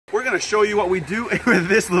We're gonna show you what we do with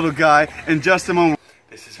this little guy in just a moment.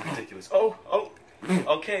 This is ridiculous. Oh,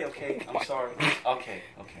 okay, I'm sorry. Okay.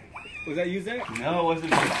 Was that you, Zach? No, it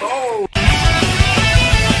wasn't. Oh!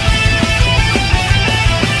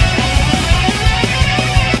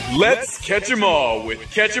 Let's catch 'em all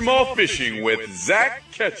with Catch 'em All Fishing with Zach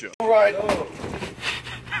Ketchum. All right. Oh.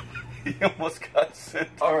 He almost got sent.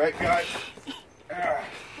 All right, guys.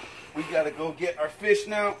 We gotta go get our fish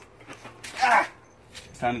now.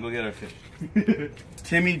 It's time to go get our fish.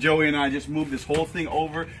 Timmy, Joey, and I just moved this whole thing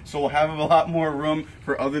over, so we'll have a lot more room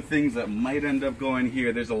for other things that might end up going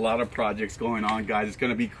here. There's a lot of projects going on, guys. It's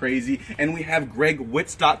going to be crazy. And we have Greg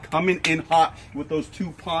Whitstock coming in hot with those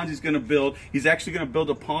 2 ponds he's going to build. He's actually going to build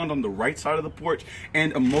a pond on the right side of the porch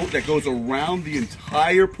and a moat that goes around the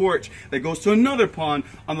entire porch that goes to another pond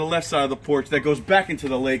on the left side of the porch that goes back into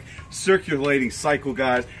the lake. Circulating cycle,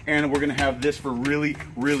 guys. And we're going to have this for really,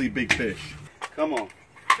 really big fish. Come on.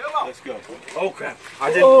 Let's go. Oh crap.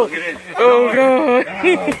 I didn't plug it in. Oh god.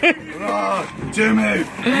 Jimmy!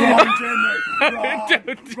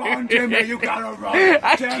 Run, Jimmy! You gotta run!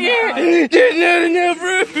 I can't! There's not enough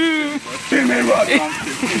room! Jimmy, run!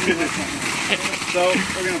 So,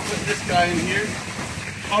 we're gonna put this guy in here.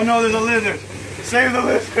 Oh no, there's a lizard! Save the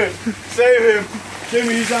lizard! Save him!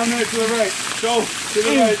 Jimmy, he's down there to the right. Go to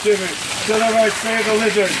the right, Jimmy. To the right, save the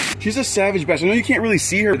lizard. She's a savage bass. I know you can't really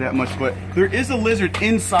see her that much, but there is a lizard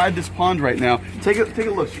inside this pond right now. Take a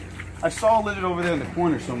look. I saw a lizard over there in the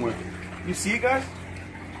corner somewhere. You see it, guys?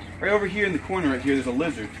 Right over here in the corner right here, there's a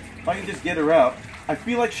lizard. If I can just get her out, I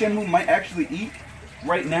feel like Shenmue might actually eat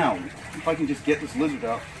right now. If I can just get this lizard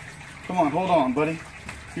out. Come on, hold on, buddy.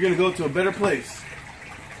 You're gonna go to a better place.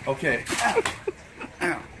 Okay. Ow.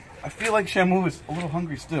 Ow. I feel like Shenmue is a little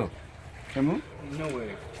hungry still. Shenmue? No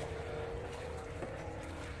way.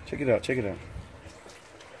 Check it out, check it out.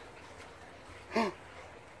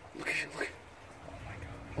 Look.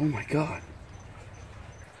 Oh my god.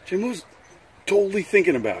 Shenmue's totally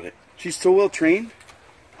thinking about it. She's so well trained.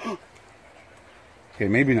 Okay,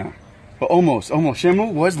 maybe not. But almost.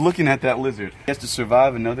 Shenmue was looking at that lizard. He has to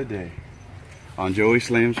survive another day on Joey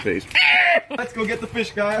Slam's face. Let's go get the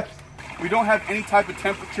fish, guys. We don't have any type of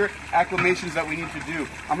temperature acclimations that we need to do.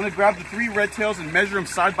 I'm going to grab the 3 red tails and measure them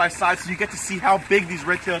side by side so you get to see how big these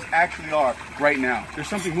red tails actually are right now. There's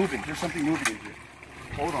something moving. There's something moving in here.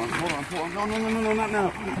 Hold on. No, not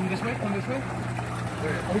now. Come this way.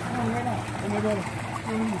 Where? Oh, he's coming right now. Oh my god.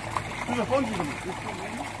 There's a fungus in it.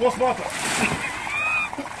 Full spotter.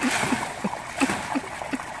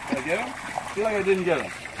 Did I get him? I feel like I didn't get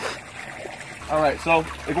him. Alright, so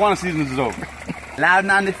iguana season is over. Loud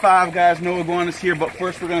 95, guys, no iguanas here, but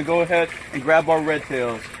first we're going to go ahead and grab our red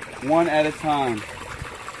tails, one at a time.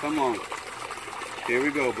 Come on. Here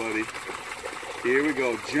we go, buddy. Here we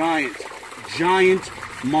go. Giant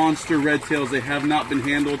monster red tails. They have not been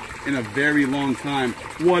handled in a very long time.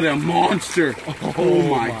 What a monster. Oh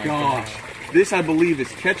my gosh. This, I believe, is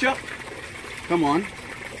ketchup. Come on.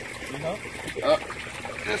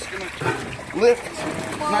 Just going to lift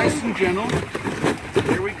nice and gentle.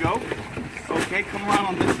 Here we go. Okay, come around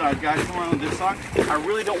on this side, guys. Come around on this side. I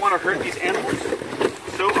really don't want to hurt these animals,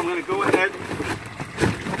 so I'm going to go ahead,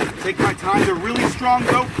 take my time. They're really strong,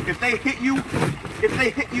 though. If they hit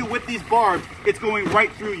you with these barbs, it's going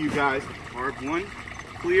right through you, guys. Barb 1,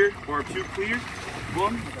 clear. Barb 2, clear.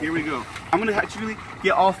 Boom. Here we go. I'm going to actually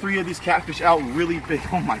get all 3 of these catfish out really big.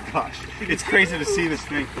 Oh my gosh. It's crazy to see this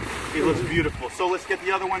thing. It looks beautiful. So let's get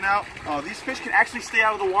the other one out. These fish can actually stay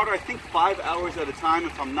out of the water, I think 5 hours at a time,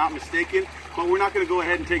 if I'm not mistaken. But we're not going to go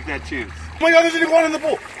ahead and take that chance. Oh my god, there's an iguana in the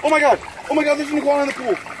pool. Oh my god, there's an iguana in the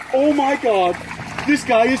pool. Oh my god, this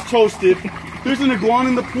guy is toasted. There's an iguana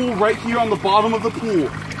in the pool right here on the bottom of the pool.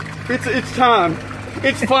 It's time.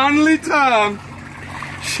 It's finally time.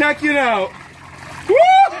 Check it out. Woo!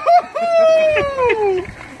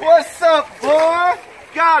 What's up, boy?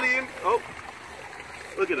 Got him. Oh,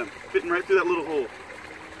 look at him. Fitting right through that little hole.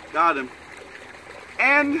 Got him.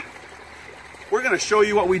 And we're going to show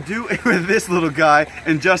you what we do with this little guy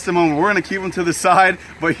in just a moment. We're going to keep him to the side,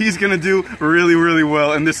 but he's going to do really, really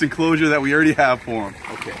well in this enclosure that we already have for him.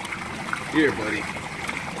 Okay. Here, buddy.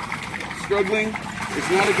 Struggling is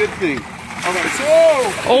not a good thing. All right, so...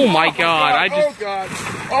 Oh my god, I just...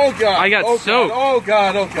 Oh god. I got soaked. Oh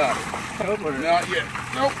god. Not yet.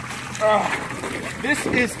 Nope. This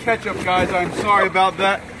is ketchup, guys. I'm sorry about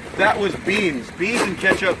that. That was beans. Beans and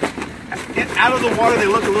ketchup. Out of the water, they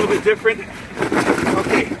look a little bit different.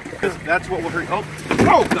 Okay, that's what will hurt.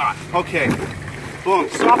 Oh god. Okay. Boom.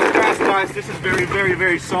 Soft grass, guys. This is very, very,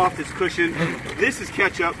 very soft. It's cushioned. This is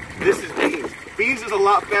ketchup. This is beans. Beans is a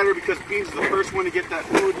lot better because beans is the first one to get that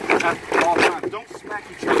food at all times. Don't smack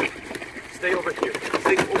each other. Stay over here.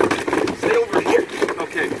 Stay over here.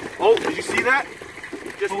 Okay. Oh, did you see that?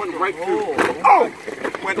 Just went right through. Oh!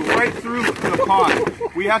 Went right through the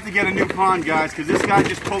pond. We have to get a new pond, guys, because this guy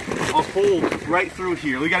just poked a hole right through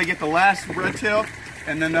here. We got to get the last red tail,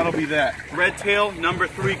 and then that'll be that. Red tail, number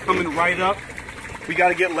 3, coming right up. We got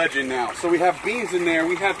to get Legend now. So we have beans in there.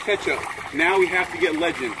 We have ketchup. Now we have to get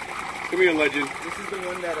Legend. Come here, Legend. This is the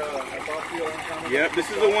one that I bought for you a long time ago? Yep,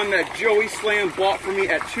 this is the one that Joey Slam bought for me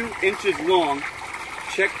at 2 inches long.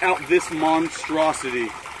 Check out this monstrosity.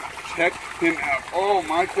 Check him out. Oh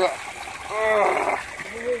my God. Oh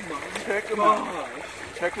my Check him out.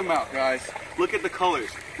 Check him out, guys. Look at the colors.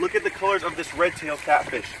 Look at the colors of this red-tailed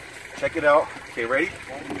catfish. Check it out. Okay, ready?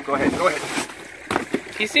 Go ahead, go ahead.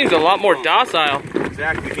 He seems a lot more docile.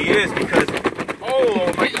 Exactly, he is, because...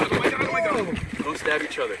 Oh my God, oh my God, oh my God. Don't stab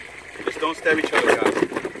each other. Just don't stab each other, guys.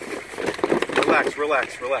 Relax,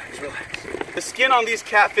 relax, relax, relax. The skin on these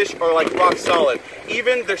catfish are like rock solid.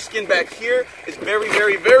 Even their skin back here is very,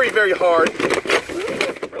 very, very, very hard.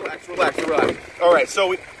 Relax, relax, relax. All right, so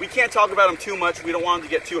we can't talk about them too much. We don't want them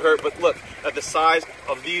to get too hurt, but look at the size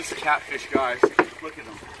of these catfish, guys. Look at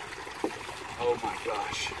them. Oh my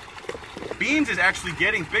gosh. Beans is actually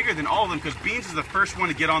getting bigger than all of them because Beans is the first one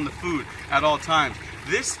to get on the food at all times.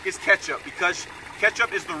 This is Ketchup because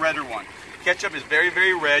Ketchup is the redder one. Ketchup is very,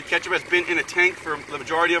 very red. Ketchup has been in a tank for the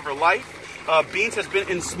majority of her life. Beans has been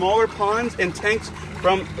in smaller ponds and tanks,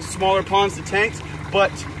 from smaller ponds to tanks,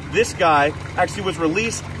 but this guy actually was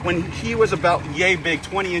released when he was about yay big,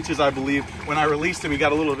 20 inches I believe. When I released him, he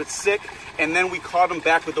got a little bit sick, and then we caught him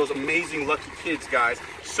back with those amazing lucky kids, guys.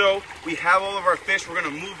 So we have all of our fish. We're gonna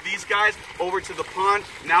move these guys over to the pond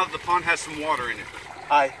now that the pond has some water in it.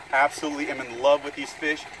 I absolutely am in love with these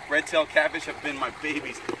fish. Red-tailed catfish have been my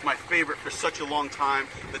babies, my favorite for such a long time.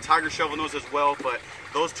 The tiger shovel nose as well, but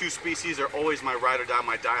those two species are always my ride or die,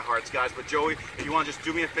 my diehards, guys. But Joey, if you want to just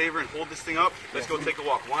do me a favor and hold this thing up, let's go take a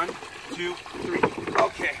walk. 1, 2, 3.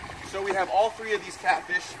 Okay, so we have all 3 of these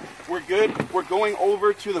catfish. We're good. We're going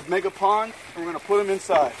over to the mega pond, and we're gonna put them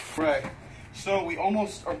inside. Right. So we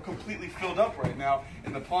almost are completely filled up right now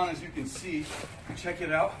in the pond, as you can see. Check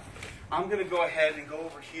it out. I'm gonna go ahead and go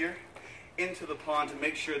over here into the pond to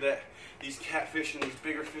make sure that these catfish and these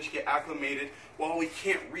bigger fish get acclimated while we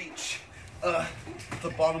can't reach the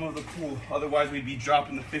bottom of the pool. Otherwise we'd be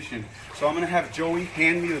dropping the fish in. So I'm gonna have Joey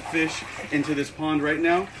hand me the fish into this pond right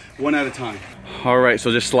now, one at a time. All right,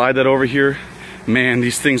 so just slide that over here. Man,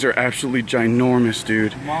 these things are absolutely ginormous,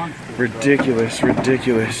 dude. Monster, ridiculous, bro.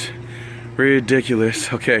 Ridiculous.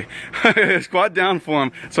 Ridiculous. Okay, squat down for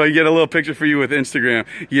him so I can get a little picture for you with Instagram.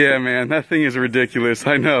 Yeah, man, that thing is ridiculous.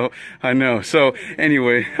 I know. So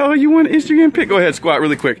anyway, oh, you want an Instagram pic? Go ahead, squat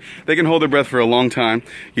really quick. They can hold their breath for a long time.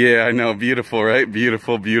 Yeah, I know. Beautiful, right?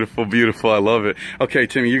 Beautiful, beautiful, beautiful. I love it. Okay,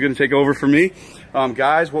 Timmy, you're gonna take over for me.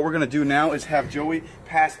 Guys, what we're gonna do now is have Joey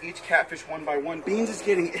pass each catfish one by one. Beans is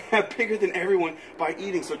getting bigger than everyone by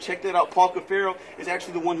eating, so check that out. Paul Cafaro is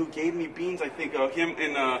actually the one who gave me Beans, I think, him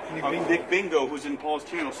and Nick Bingo, who's in Paul's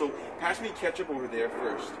channel. So pass me Ketchup over there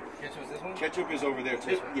first. Ketchup is this one? Ketchup is over there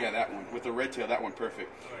too. Yeah, that one, with the red tail, that one,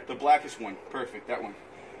 perfect. Right. The blackest one, perfect, that one.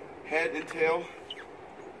 Head and tail,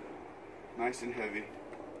 nice and heavy.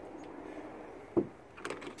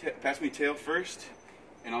 Pass me tail first,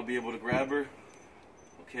 and I'll be able to grab her.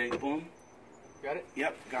 Okay, boom. Got it?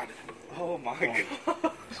 Yep, got it. Oh my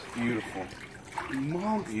God. Beautiful.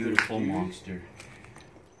 Monster. Beautiful monster.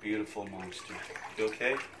 Beautiful monster. You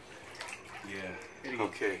okay? Yeah.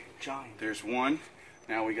 Okay. Giant. There's one.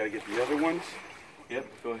 Now we gotta get the other ones. Yep,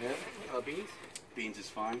 go ahead. Beans? Beans is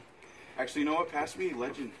fine. Actually, you know what? Pass me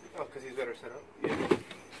Legend. Oh, because he's better set up? Yeah.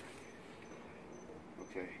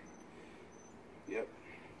 Okay. Yep.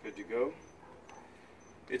 Good to go.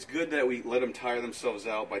 It's good that we let them tire themselves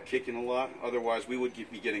out by kicking a lot. Otherwise, we would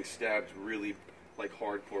be getting stabbed really like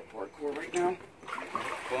hardcore parkour right now.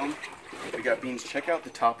 Boom. We got Beans. Check out the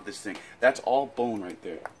top of this thing. That's all bone right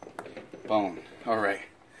there. Bone. All right.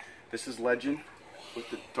 This is Legend with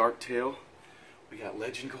the dark tail. We got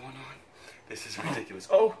Legend going on. This is ridiculous.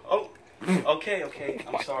 Oh. Okay.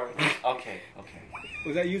 I'm sorry. Okay.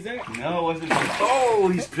 Was that you, Zach? No, it wasn't. Oh,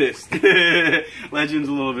 he's pissed. Legend's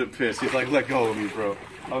a little bit pissed. He's like, let go of me, bro.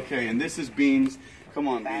 Okay, and this is Beans. Come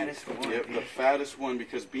on, Beans. Fattest one. Yep, the fattest one,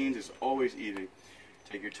 because Beans is always eating.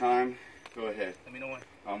 Take your time. Go ahead. Let me know when.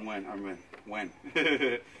 I'm when.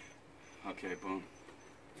 Okay, boom.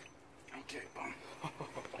 Okay, boom.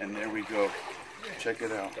 And there we go. Check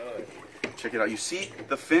it out. Check it out. You see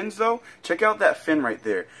the fins though? Check out that fin right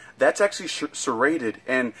there. That's actually serrated,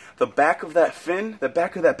 and the back of that fin, the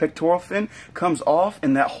back of that pectoral fin comes off,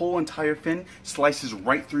 and that whole entire fin slices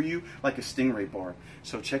right through you like a stingray barb.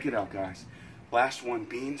 So check it out, guys. Last one,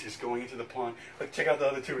 Beans is going into the pond. Look, check out the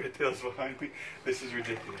other two red tails behind me. This is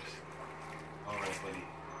ridiculous. All right, buddy.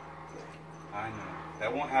 I know.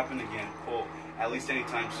 That won't happen again. Well, at least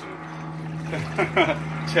anytime soon.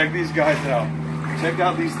 Check these guys out. Check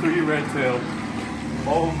out these 3 red tails.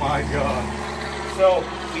 Oh my God. So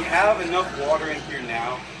we have enough water in here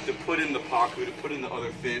now to put in the pacu, to put in the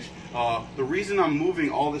other fish. The reason I'm moving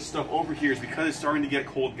all this stuff over here is because it's starting to get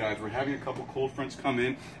cold, guys. We're having a couple cold fronts come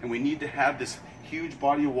in, and we need to have this huge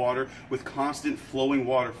body of water with constant flowing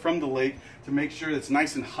water from the lake to make sure that it's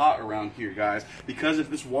nice and hot around here, guys. Because if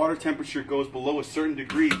this water temperature goes below a certain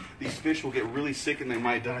degree, these fish will get really sick and they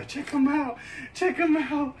might die. Check them out. Check them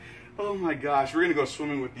out. Oh my gosh. We're going to go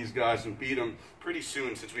swimming with these guys and beat them pretty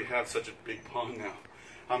soon since we have such a big pond now.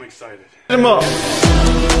 I'm excited.